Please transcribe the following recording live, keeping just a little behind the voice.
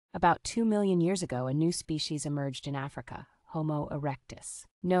About 2 million years ago, a new species emerged in Africa, Homo erectus.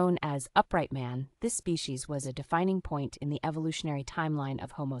 Known as upright man, this species was a defining point in the evolutionary timeline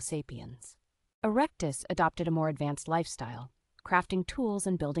of Homo sapiens. Erectus adopted a more advanced lifestyle, crafting tools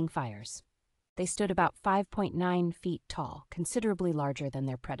and building fires. They stood about 5.9 feet tall, considerably larger than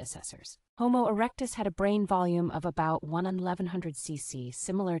their predecessors. Homo erectus had a brain volume of about 1,100 cc,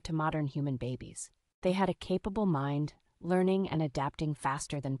 similar to modern human babies. They had a capable mind, learning and adapting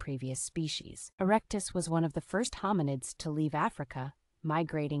faster than previous species. Erectus was one of the first hominids to leave Africa,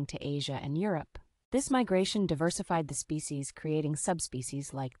 migrating to Asia and Europe. This migration diversified the species, creating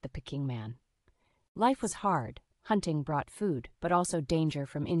subspecies like the Peking man. Life was hard. Hunting brought food, but also danger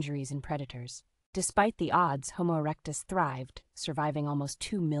from injuries and predators. Despite the odds, Homo erectus thrived, surviving almost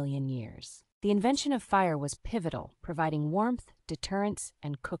 2 million years. The invention of fire was pivotal, providing warmth, deterrence,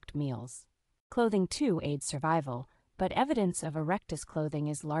 and cooked meals. Clothing, too, aids survival, but evidence of erectus clothing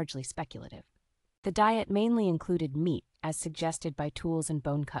is largely speculative. The diet mainly included meat, as suggested by tools and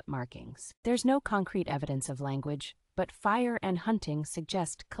bone-cut markings. There's no concrete evidence of language, but fire and hunting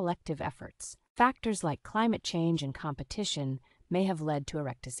suggest collective efforts. Factors like climate change and competition may have led to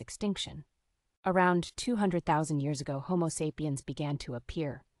erectus extinction. Around 200,000 years ago, Homo sapiens began to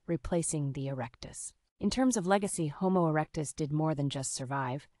appear, replacing the erectus. In terms of legacy, Homo erectus did more than just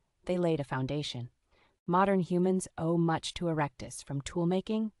survive. They laid a foundation. Modern humans owe much to erectus, from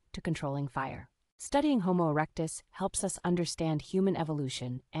toolmaking to controlling fire. Studying Homo erectus helps us understand human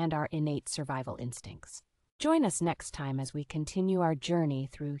evolution and our innate survival instincts. Join us next time as we continue our journey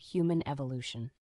through human evolution.